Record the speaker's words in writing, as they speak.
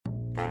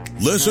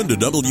Listen to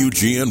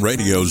WGN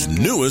Radio's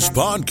newest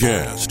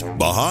podcast,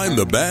 Behind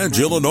the Badge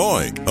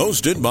Illinois,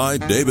 hosted by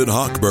David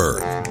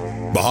Hochberg.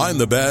 Behind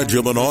the Badge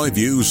Illinois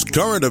views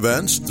current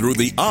events through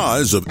the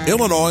eyes of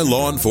Illinois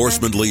law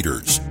enforcement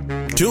leaders.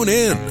 Tune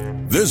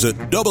in. Visit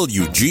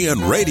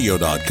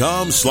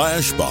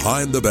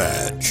WGNRadio.com/Behind the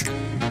Badge.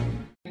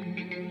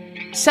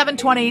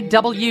 720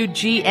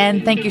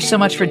 WGN. Thank you so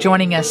much for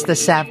joining us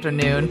this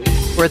afternoon.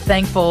 We're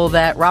thankful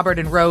that Robert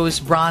and Rose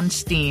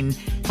Bronstein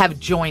have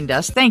joined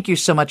us. Thank you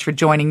so much for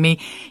joining me.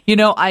 You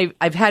know,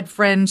 I've had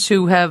friends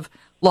who have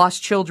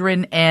lost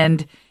children,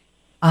 and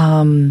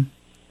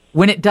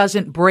when it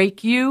doesn't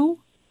break you,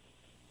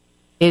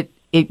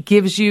 it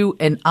gives you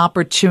an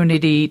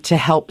opportunity to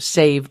help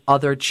save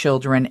other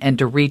children and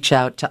to reach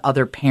out to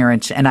other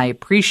parents. And I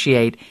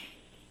appreciate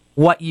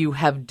what you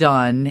have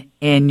done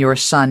in your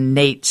son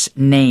Nate's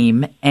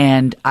name,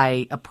 and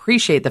I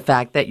appreciate the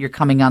fact that you're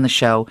coming on the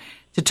show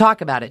to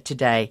talk about it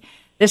today.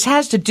 This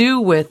has to do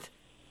with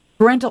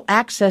parental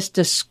access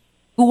to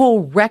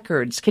school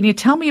records. Can you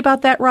tell me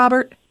about that,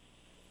 Robert?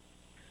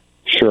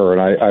 Sure,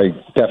 and I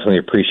definitely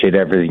appreciate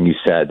everything you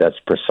said. That's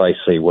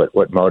precisely what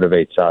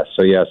motivates us.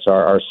 So, yes,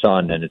 our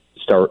son, and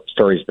the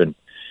story's been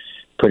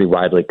pretty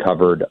widely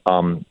covered,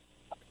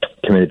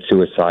 committed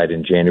suicide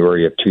in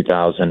January of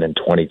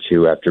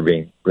 2022 after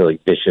being really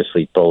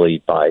viciously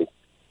bullied by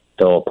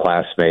fellow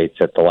classmates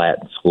at the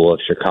Latin School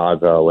of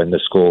Chicago, and the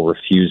school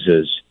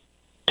refuses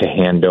to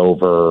hand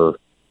over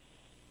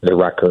the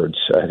records,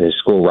 his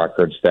school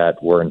records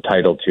that were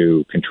entitled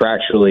to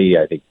contractually,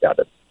 I think out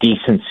of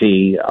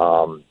decency,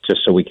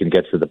 just so we can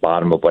get to the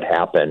bottom of what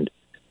happened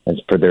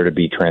and for there to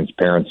be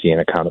transparency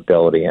and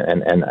accountability.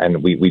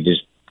 And we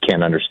just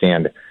can't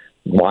understand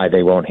why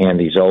they won't hand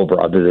these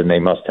over, other than they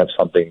must have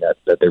something that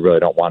they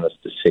really don't want us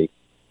to see.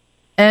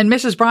 And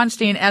Mrs.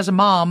 Bronstein, as a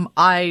mom,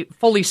 I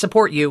fully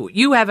support you.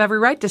 You have every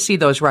right to see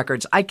those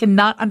records. I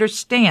cannot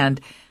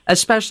understand,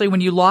 especially when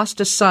you lost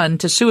a son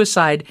to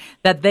suicide,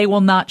 that they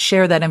will not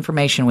share that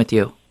information with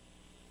you.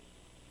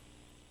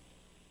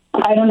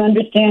 I don't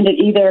understand it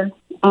either.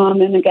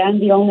 And again,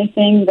 the only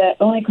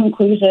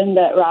conclusion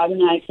that Rob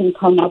and I can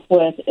come up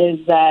with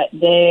is that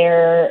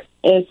there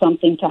is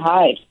something to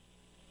hide.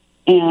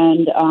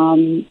 And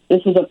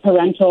this is a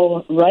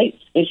parental rights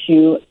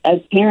issue.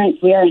 As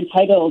parents, we are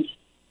entitled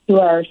to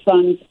our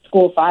son's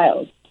school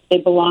files. They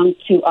belong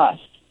to us.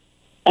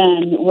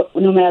 And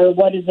no matter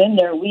what is in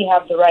there, we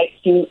have the right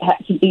to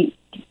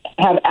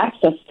have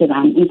access to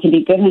them and they should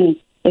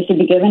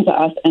be given to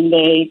us, and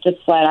they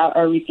just flat out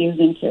are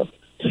refusing to.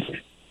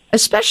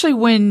 Especially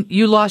when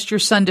you lost your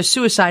son to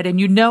suicide and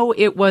you know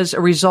it was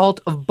a result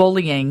of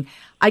bullying.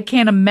 I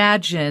can't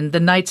imagine the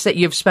nights that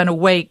you've spent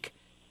awake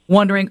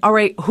wondering, all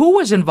right, who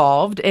was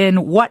involved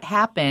and what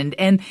happened?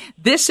 And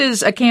this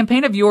is a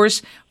campaign of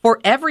yours for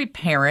every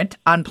parent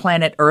on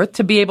planet Earth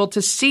to be able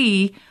to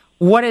see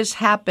what has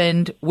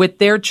happened with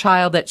their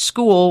child at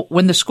school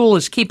when the school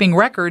is keeping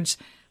records,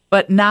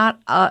 but not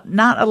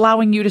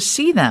allowing you to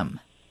see them.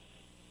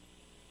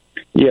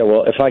 Yeah,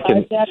 well, if I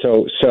can,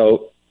 go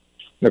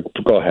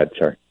ahead,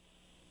 sorry.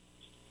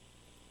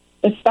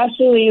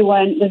 Especially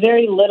when the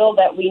very little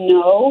that we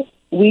know,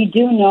 we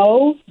do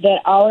know that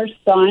our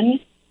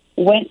son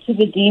went to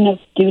the Dean of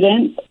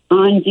Students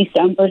on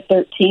December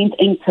 13th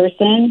in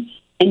person,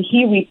 and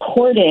he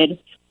reported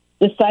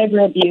the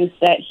cyber abuse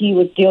that he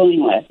was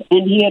dealing with.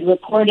 And he had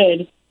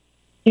reported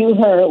to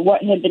her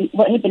what had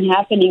been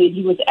happening, and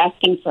he was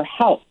asking for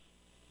help.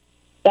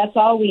 That's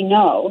all we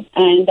know,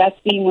 and that's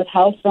being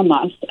withheld from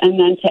us. And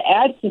then to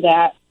add to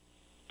that,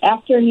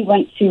 after he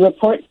went to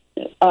report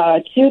to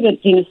the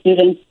Dean of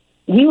Students,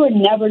 we were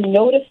never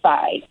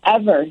notified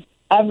ever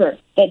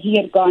that he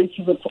had gone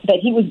to that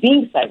he was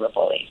being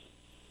cyberbullied.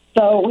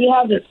 So we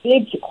have this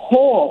big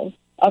hole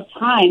of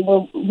time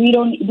where we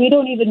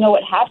don't even know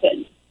what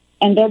happened,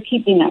 and they're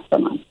keeping that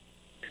from us.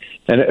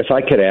 And if I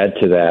could add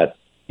to that,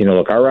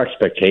 look, our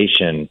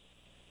expectation,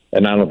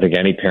 and I don't think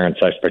any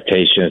parent's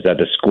expectation, is that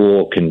the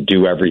school can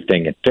do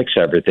everything and fix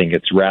everything.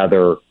 It's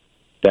rather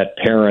that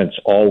parents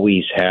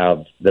always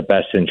have the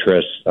best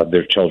interests of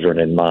their children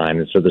in mind.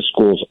 And so the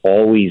schools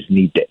always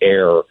need to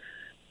err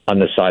on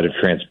the side of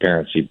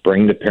transparency.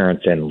 Bring the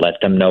parents in,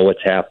 let them know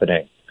what's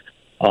happening.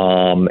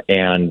 I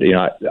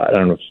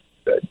don't know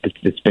if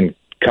it's been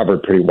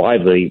covered pretty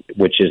widely,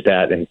 which is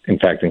that, in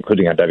fact,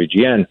 including on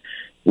WGN,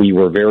 we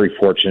were very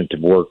fortunate to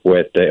work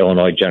with the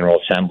Illinois General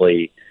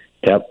Assembly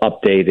to have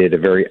updated a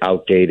very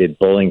outdated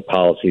bullying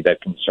policy that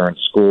concerns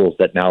schools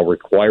that now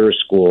requires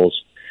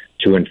schools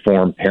to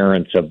inform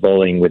parents of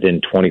bullying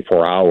within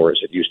 24 hours.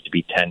 It used to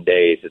be 10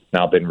 days. It's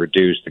now been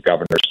reduced. The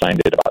governor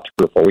signed it about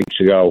 3 or 4 weeks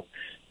ago,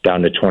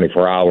 down to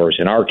 24 hours.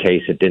 In our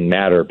case, it didn't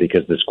matter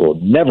because the school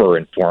never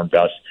informed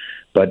us.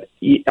 But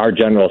our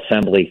General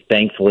Assembly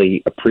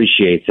thankfully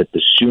appreciates that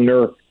the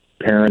sooner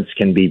parents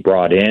can be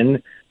brought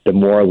in, the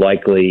more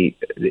likely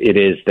it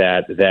is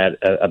that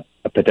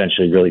a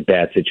potentially really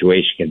bad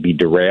situation can be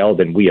derailed.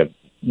 And we have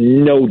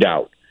no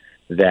doubt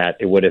that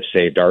it would have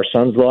saved our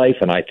son's life.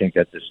 And I think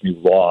that this new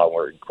law,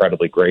 we're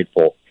incredibly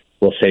grateful,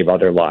 will save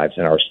other lives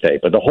in our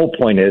state. But the whole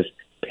point is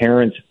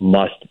parents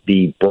must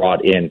be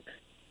brought in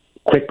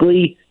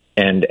quickly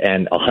and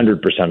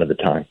 100% of the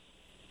time.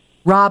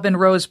 Rob and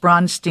Rose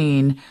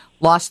Bronstein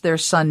lost their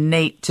son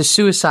Nate to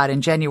suicide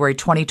in January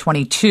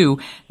 2022.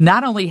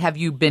 Not only have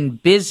you been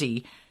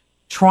busy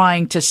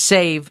trying to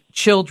save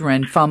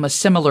children from a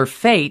similar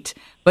fate,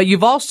 but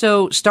you've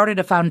also started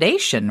a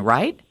foundation,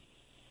 right?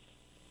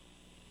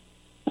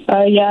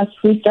 Yes,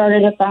 we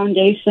started a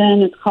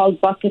foundation. It's called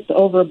Buckets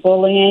Over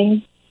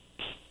Bullying.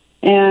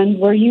 And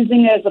we're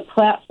using it as a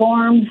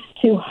platform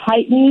to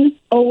heighten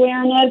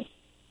awareness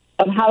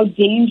of how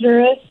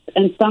dangerous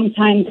and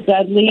sometimes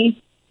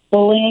deadly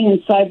bullying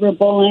and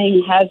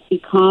cyberbullying has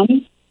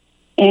become.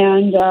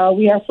 And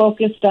we are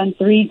focused on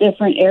 3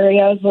 different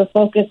areas. We're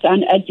focused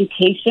on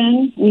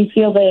education. We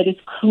feel that it is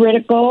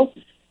critical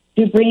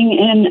to bring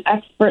in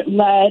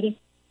expert-led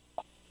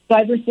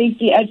cyber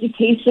safety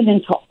education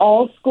into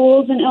all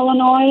schools in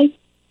Illinois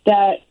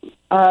that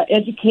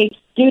educates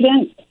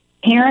students,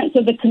 parents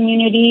of the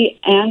community,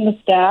 and the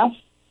staff.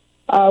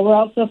 We're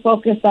also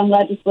focused on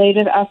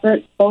legislative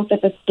efforts, both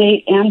at the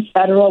state and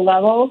federal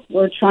level.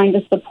 We're trying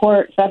to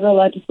support federal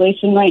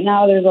legislation right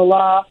now. There's a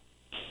law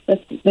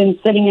that's been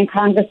sitting in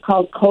Congress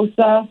called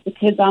KOSA, the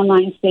Kids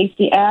Online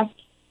Safety Act,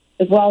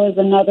 as well as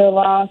another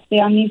law,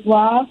 Sammy's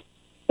Law,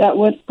 that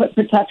would put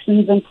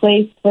protections in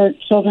place for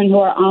children who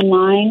are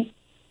online.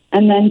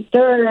 And then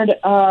third,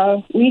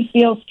 we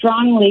feel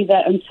strongly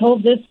that until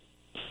this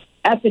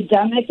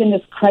epidemic and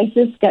this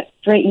crisis gets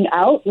straightened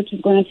out, which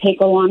is going to take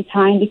a long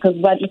time because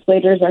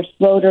legislators are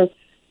slow to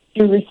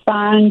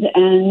respond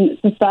and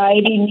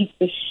society needs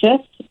to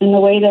shift in the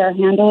way they're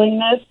handling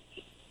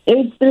this,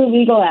 is through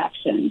legal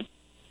action.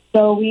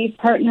 So we've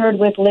partnered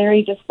with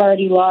Larry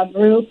Disparty Law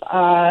Group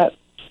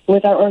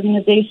with our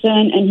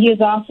organization, and he is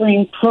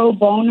offering pro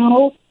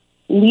bono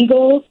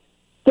legal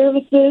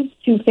services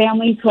to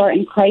families who are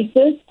in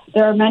crisis.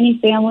 There are many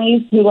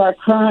families who are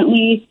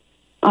currently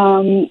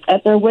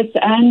at their wits'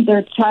 end.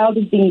 Their child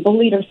is being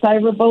bullied or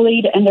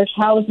cyberbullied, and their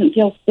child doesn't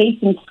feel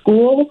safe in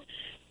school.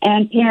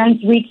 And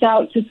parents reach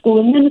out to school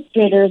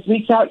administrators,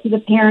 reach out to the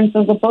parents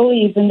of the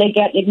bullies, and they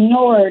get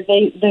ignored.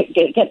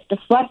 It gets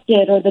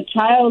deflected, or the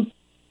child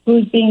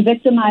who's being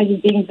victimized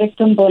is being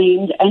victim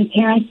blamed, and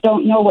parents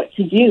don't know what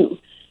to do.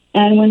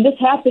 And when this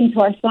happened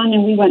to our son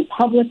and we went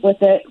public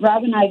with it,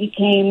 Rob and I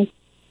became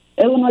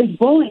Illinois'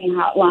 bullying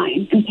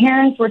hotline, and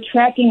parents were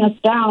tracking us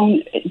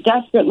down,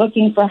 desperate,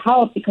 looking for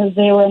help because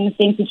they were in the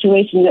same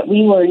situation that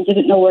we were and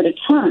didn't know where to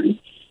turn.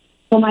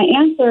 So my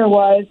answer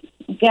was,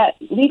 get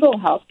legal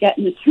help, get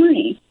an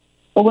attorney.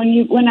 But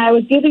when I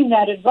was giving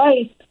that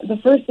advice, the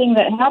first thing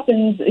that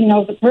happens,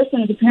 the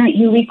person as a parent,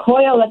 you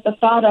recoil at the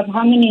thought of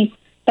how many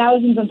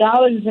thousands of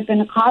dollars is it going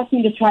to cost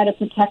me to try to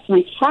protect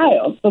my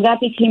child. So that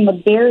became a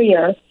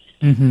barrier,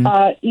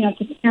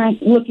 to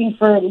parents looking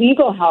for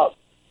legal help.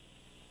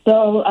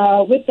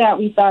 So with that,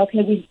 we thought,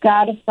 okay, we've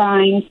got to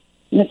find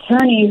an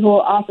attorney who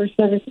will offer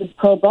services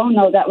pro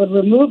bono that would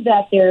remove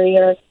that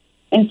barrier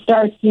and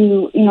start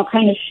to,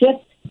 kind of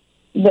shift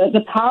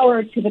the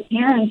power to the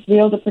parents to be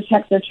able to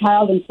protect their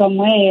child in some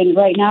way. And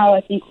right now,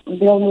 I think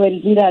the only way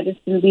to do that is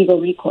through legal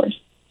recourse.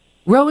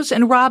 Rose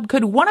and Rob,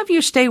 could one of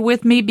you stay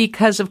with me?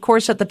 Because, of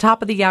course, at the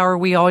top of the hour,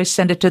 we always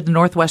send it to the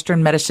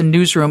Northwestern Medicine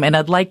Newsroom, and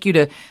I'd like you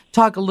to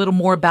talk a little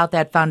more about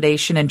that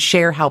foundation and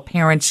share how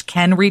parents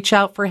can reach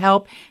out for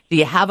help. Do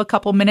you have a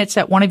couple minutes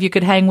that one of you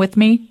could hang with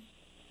me?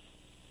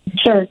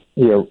 Sure.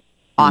 Yeah.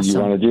 Awesome. You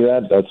want to do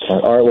that? That's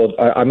fine. All right,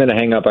 well, I'm going to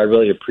hang up. I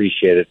really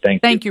appreciate it. Thank you.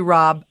 Thank you,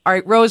 Rob. All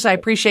right, Rose, I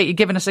appreciate you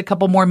giving us a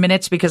couple more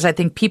minutes because I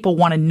think people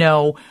want to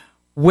know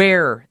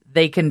where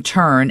they can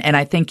turn, and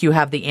I think you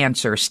have the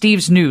answer.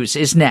 Steve's News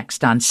is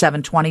next on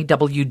 720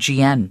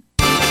 WGN.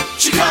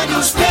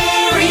 Chicago's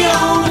very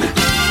own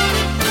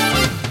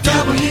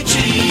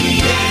WGN.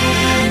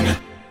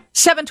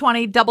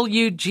 720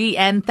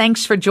 WGN.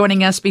 Thanks for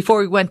joining us. Before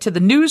we went to the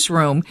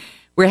newsroom,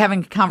 we're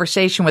having a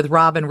conversation with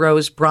Rob and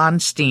Rose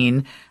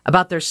Bronstein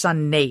about their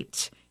son,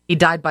 Nate. He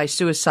died by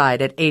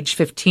suicide at age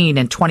 15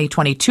 in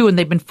 2022, and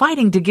they've been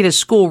fighting to get his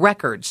school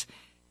records.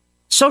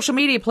 Social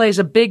media plays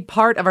a big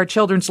part of our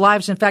children's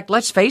lives. In fact,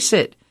 let's face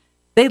it,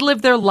 they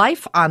live their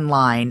life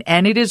online,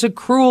 and it is a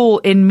cruel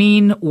and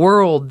mean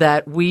world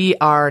that we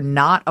are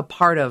not a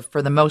part of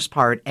for the most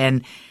part.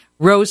 And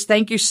Rose,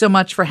 thank you so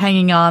much for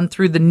hanging on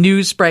through the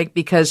news break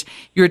because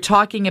you're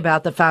talking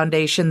about the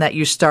foundation that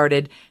you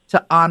started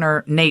to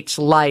honor Nate's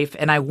life,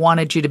 and I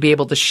wanted you to be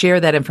able to share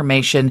that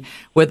information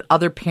with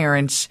other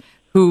parents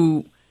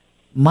who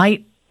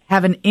might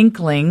have an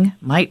inkling,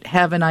 might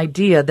have an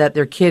idea that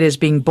their kid is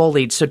being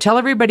bullied. So tell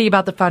everybody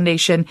about the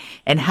foundation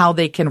and how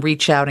they can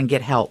reach out and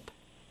get help.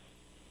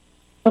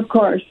 Of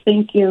course.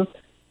 Thank you.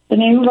 The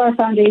name of our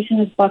foundation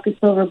is Buckets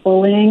Over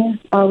Bullying.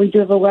 We do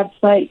have a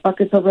website,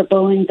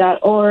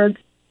 bucketsoverbullying.org,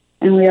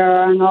 and we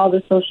are on all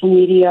the social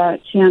media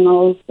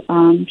channels,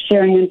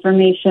 sharing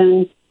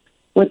information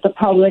with the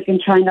public and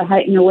trying to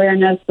heighten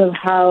awareness of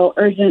how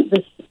urgent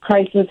this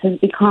crisis has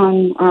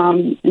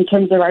become in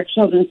terms of our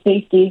children's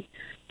safety.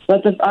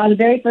 But the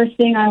very first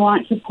thing I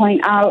want to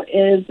point out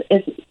is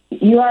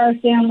you are a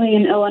family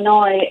in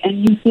Illinois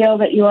and you feel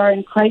that you are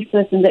in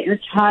crisis and that your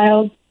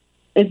child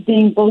is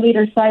being bullied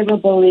or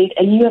cyberbullied,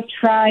 and you have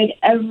tried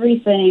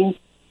everything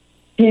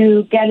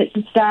to get it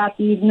to stop.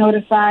 You've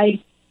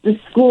notified the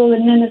school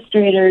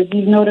administrators,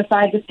 you've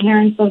notified the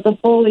parents of the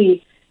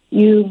bully,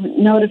 you've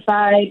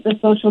notified the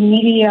social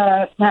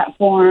media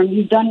platform,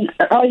 you've done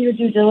all your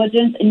due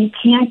diligence, and you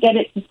can't get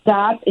it to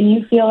stop, and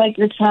you feel like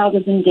your child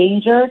is in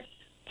danger,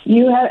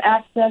 you have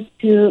access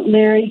to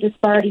Larry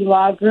Disparity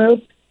Law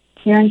Group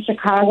here in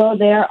Chicago.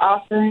 They are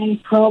offering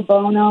pro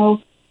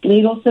bono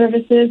legal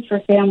services for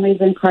families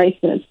in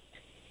crisis.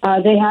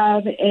 They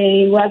have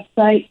a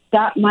website,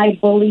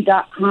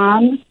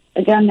 stopmybully.com.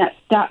 Again, that's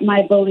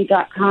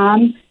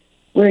stopmybully.com,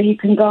 where you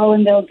can go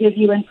and they'll give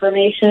you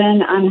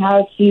information on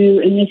how to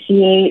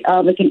initiate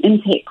like an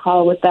intake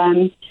call with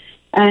them.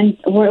 And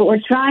what we're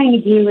trying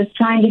to do is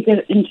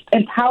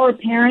empower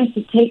parents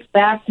to take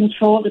back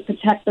control to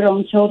protect their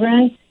own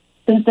children,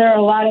 since there are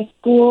a lot of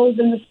schools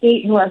in the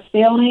state who are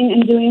failing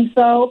in doing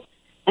so,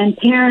 and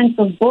parents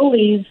of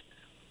bullies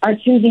are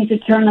choosing to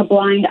turn a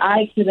blind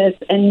eye to this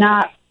and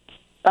not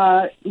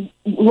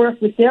work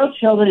with their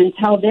children and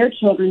tell their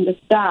children to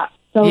stop.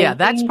 So yeah,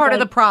 that's part of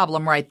the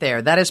problem right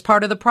there. That is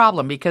part of the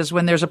problem, because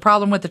when there's a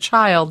problem with the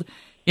child,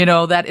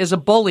 that is a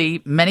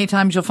bully, many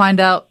times you'll find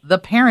out the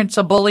parent's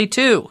a bully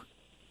too.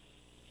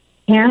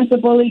 Parents are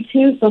bullied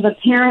too, so the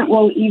parent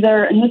will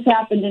either, and this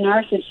happened in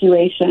our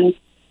situation,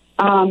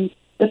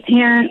 the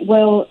parent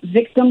will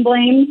victim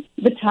blame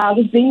the child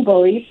who's being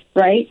bullied,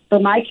 right? So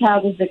my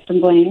child was victim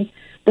blamed.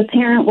 The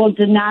parent will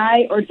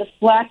deny or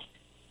deflect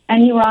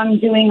any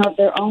wrongdoing of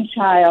their own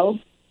child.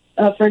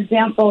 For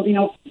example,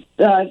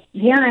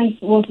 parents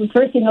will, the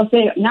first thing they'll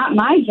say, not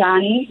my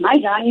Johnny. My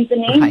Johnny's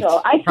an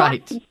angel. I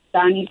talked to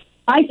Johnny.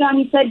 My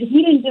Johnny said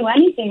he didn't do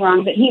anything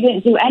wrong, but he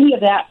didn't do any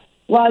of that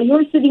while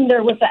you're sitting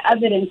there with the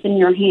evidence in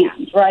your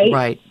hand, right?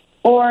 Right.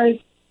 Or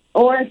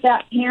if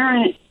that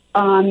parent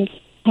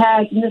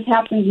has, and this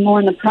happens more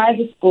in the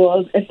private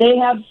schools, if they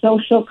have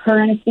social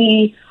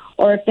currency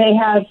or if they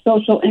have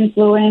social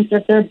influence or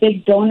if they're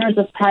big donors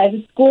of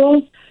private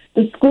schools,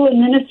 the school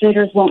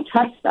administrators won't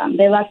touch them.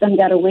 They let them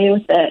get away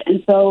with it.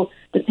 And so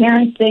the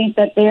parents think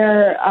that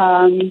they're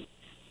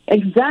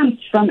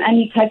exempt from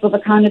any type of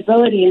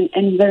accountability,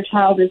 and their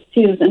child is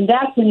too. And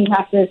that's when you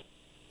have to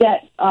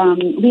get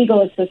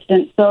legal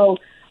assistance. So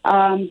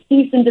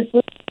cease and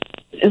desist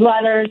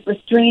letters,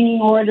 restraining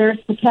orders,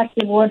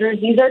 protective orders,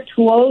 these are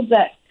tools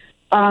that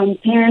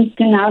parents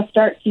can now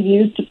start to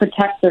use to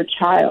protect their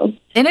child.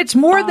 And it's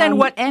more than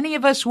what any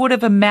of us would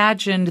have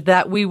imagined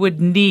that we would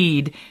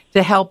need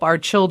to help our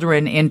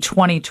children in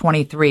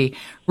 2023.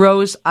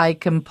 Rose, I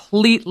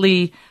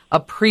completely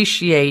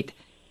appreciate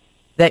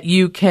that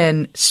you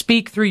can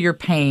speak through your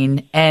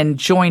pain and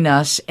join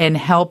us and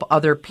help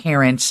other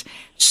parents.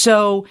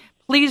 So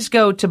please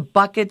go to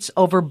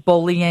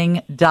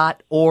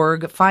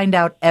bucketsoverbullying.org. Find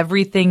out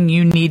everything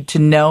you need to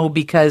know,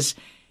 because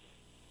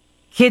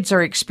kids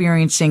are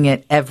experiencing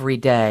it every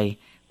day.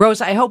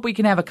 Rose, I hope we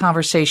can have a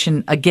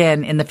conversation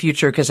again in the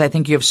future, because I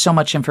think you have so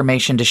much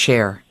information to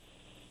share.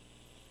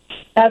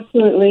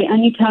 Absolutely.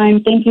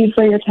 Anytime. Thank you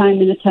for your time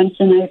and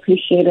attention. I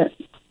appreciate it.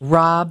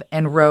 Rob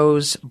and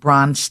Rose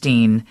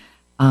Bronstein,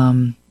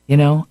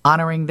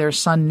 honoring their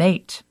son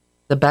Nate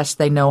the best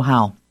they know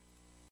how.